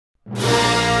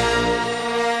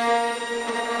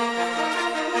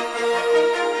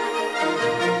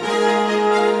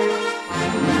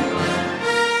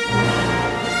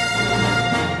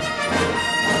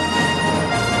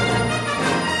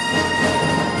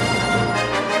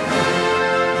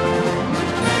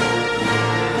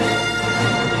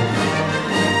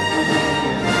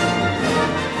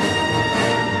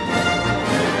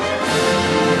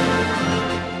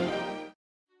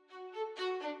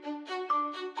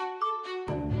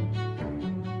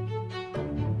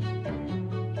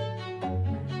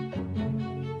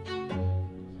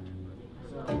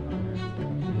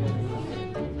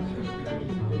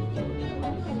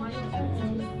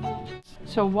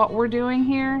So what we're doing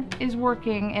here is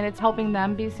working and it's helping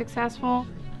them be successful.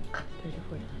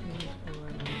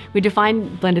 We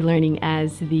define blended learning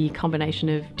as the combination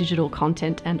of digital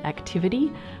content and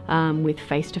activity with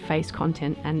face-to-face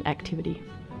content and activity.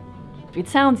 It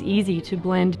sounds easy to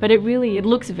blend, but it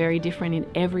looks very different in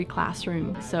every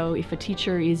classroom. So if a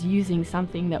teacher is using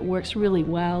something that works really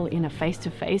well in a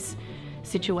face-to-face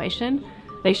situation,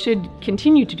 they should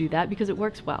continue to do that because it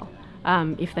works well.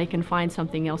 If they can find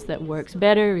something else that works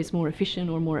better, is more efficient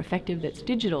or more effective that's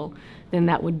digital, then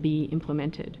that would be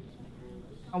implemented.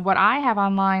 What I have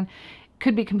online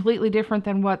could be completely different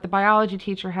than what the biology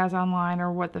teacher has online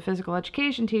or what the physical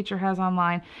education teacher has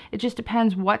online. It just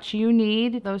depends what you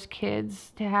need those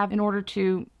kids to have in order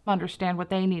to understand what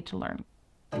they need to learn.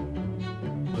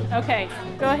 Okay,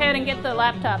 go ahead and get the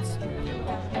laptops.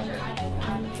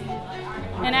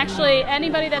 And actually,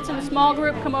 anybody that's in a small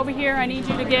group, come over here. I need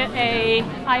you to get an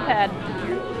iPad.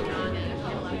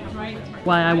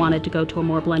 Why I wanted to go to a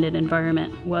more blended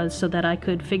environment was so that I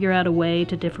could figure out a way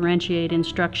to differentiate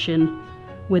instruction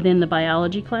within the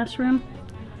biology classroom.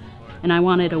 And I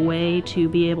wanted a way to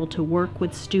be able to work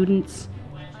with students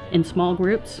in small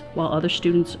groups while other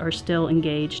students are still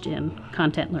engaged in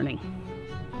content learning.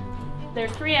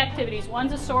 There's 3 activities.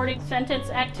 One's a sorting sentence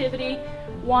activity,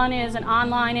 one is an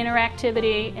online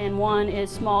interactivity, and one is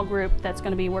small group that's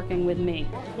going to be working with me.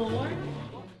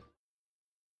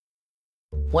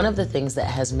 One of the things that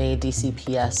has made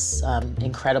DCPS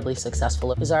incredibly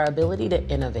successful is our ability to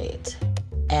innovate.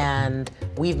 And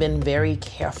we've been very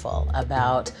careful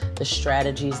about the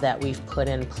strategies that we've put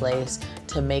in place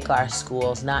to make our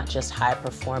schools not just high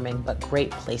performing, but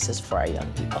great places for our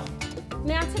young people.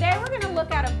 Now today we're going to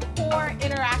look at a core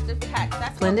interactive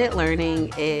text. Blended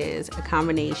learning is a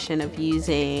combination of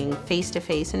using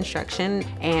face-to-face instruction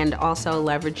and also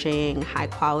leveraging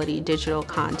high-quality digital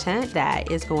content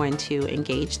that is going to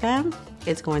engage them,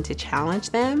 it's going to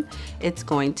challenge them, it's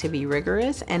going to be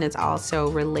rigorous, and it's also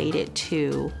related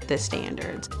to the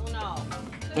standards.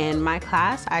 In my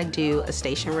class, I do a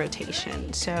station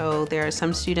rotation. So there are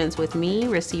some students with me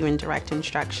receiving direct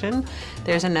instruction.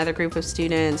 There's another group of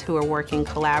students who are working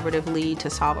collaboratively to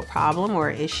solve a problem or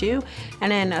issue, and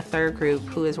then a third group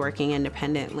who is working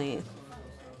independently.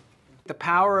 The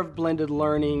power of blended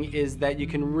learning is that you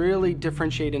can really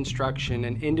differentiate instruction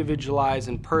and individualize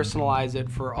and personalize it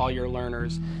for all your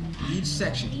learners. Each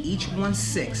section, each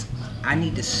 1/6, I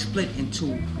need to split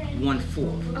into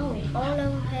 1/4. Oh, all of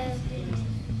them have...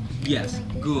 Yes,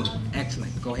 good,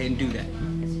 excellent. Go ahead and do that.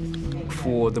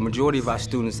 For the majority of our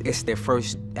students, it's their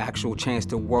first actual chance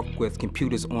to work with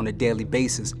computers on a daily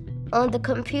basis. On the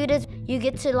computers, you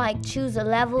get to choose a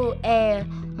level,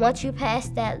 and once you pass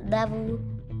that level,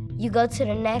 you go to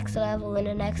the next level and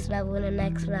the next level and the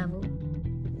next level.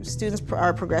 Students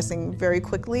are progressing very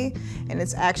quickly, and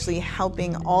it's actually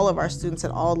helping all of our students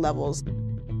at all levels.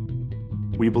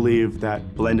 We believe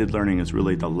that blended learning is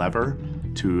really the lever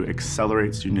to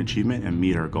accelerate student achievement and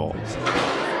meet our goals.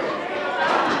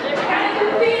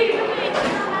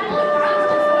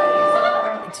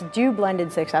 To do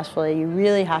blended successfully, you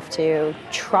really have to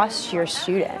trust your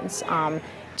students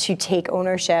to take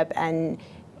ownership and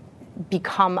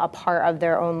become a part of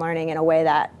their own learning in a way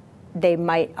that they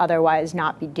might otherwise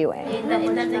not be doing. It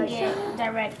doesn't get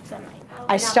direct sunlight.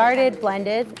 I started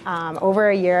blended over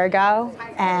a year ago,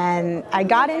 and I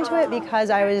got into it because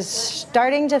I was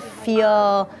starting to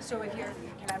feel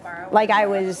like I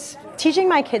was teaching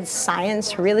my kids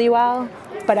science really well,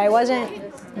 but I wasn't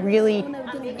really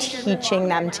teaching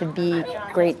them to be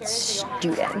great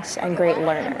students and great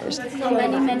learners.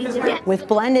 With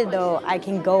blended though, I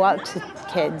can go up to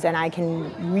kids and I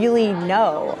can really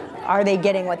know, are they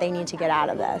getting what they need to get out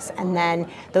of this? And then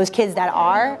those kids that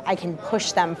are, I can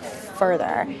push them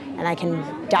further and I can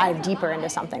dive deeper into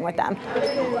something with them.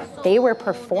 They were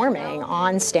performing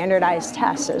on standardized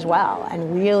tests as well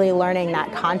and really learning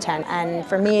that content. And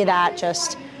for me, that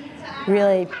just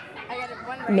really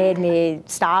made me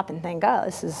stop and think, oh,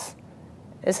 this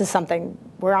is something,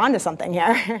 we're onto something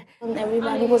here. And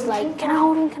everybody was like, can I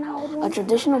hold him, can I hold him? A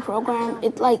traditional program,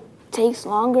 it takes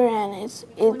longer, and it's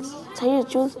to tell you the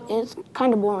truth, it's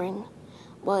kind of boring.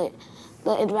 But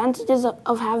the advantages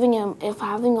of having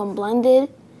them blended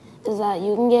is that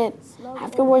you can get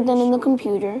half your work done in the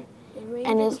computer,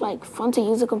 and it's fun to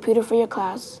use a computer for your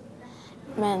class.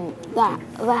 Man, that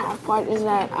half part is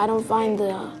that I don't find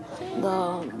the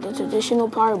traditional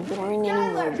part boring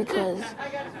anymore because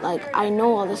I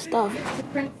know all the stuff.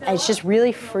 It's just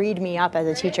really freed me up as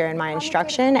a teacher in my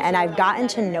instruction, and I've gotten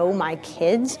to know my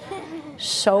kids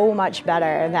so much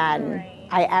better than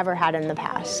I ever had in the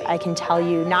past. I can tell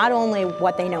you not only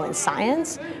what they know in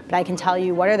science, but I can tell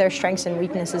you what are their strengths and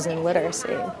weaknesses in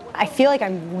literacy. I feel like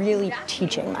I'm really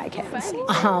teaching my kids.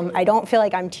 I don't feel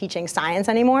like I'm teaching science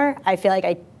anymore. I feel like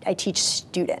I teach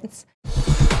students.